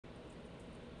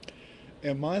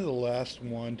Am I the last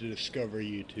one to discover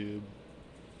YouTube?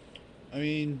 I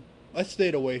mean, I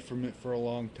stayed away from it for a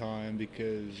long time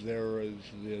because there was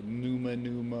the Numa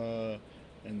Numa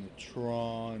and the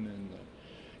Tron and the.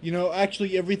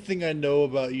 Actually, everything I know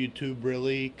about YouTube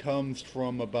really comes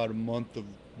from about a month of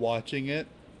watching it.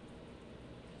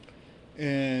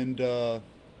 And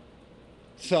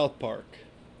South Park.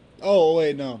 Oh,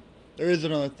 wait, no. There is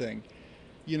another thing.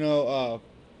 You know, uh,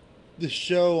 the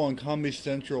show on Comedy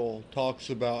Central talks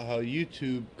about how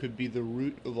YouTube could be the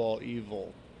root of all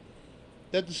evil.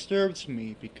 That disturbs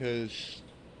me because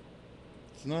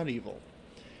it's not evil.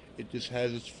 It just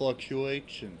has its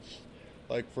fluctuations.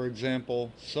 Like, for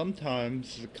example,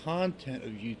 sometimes the content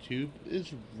of YouTube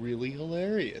is really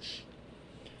hilarious.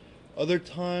 Other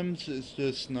times it's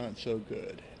just not so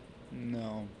good.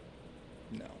 No,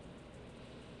 no.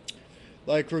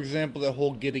 Like, for example, the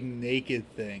whole getting naked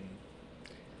thing.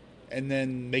 And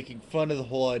then making fun of the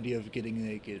whole idea of getting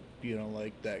naked.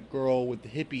 Like that girl with the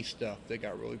hippie stuff that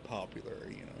got really popular.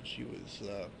 She was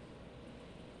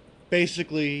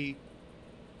basically,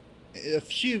 if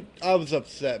she, I was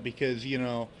upset because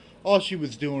all she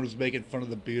was doing was making fun of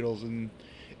the Beatles, and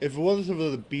if it wasn't for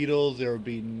the Beatles, there would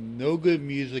be no good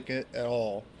music at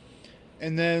all.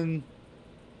 And then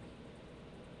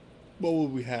what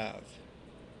would we have?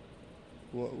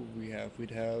 What would we have?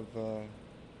 We'd have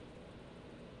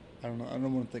I don't know. I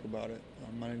don't want to think about it.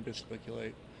 I'm not even gonna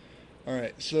speculate. All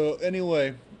right. So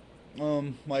anyway,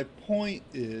 my point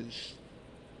is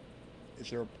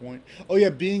there a point? Oh yeah,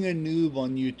 being a noob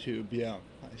on YouTube. Yeah,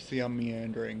 I see I'm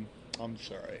meandering. I'm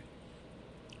sorry.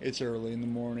 It's early in the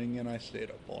morning and I stayed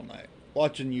up all night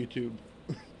watching YouTube.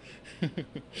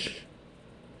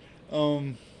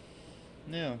 um,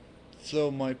 yeah.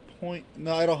 So my point.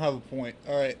 No, I don't have a point.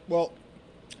 All right. Well,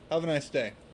 have a nice day.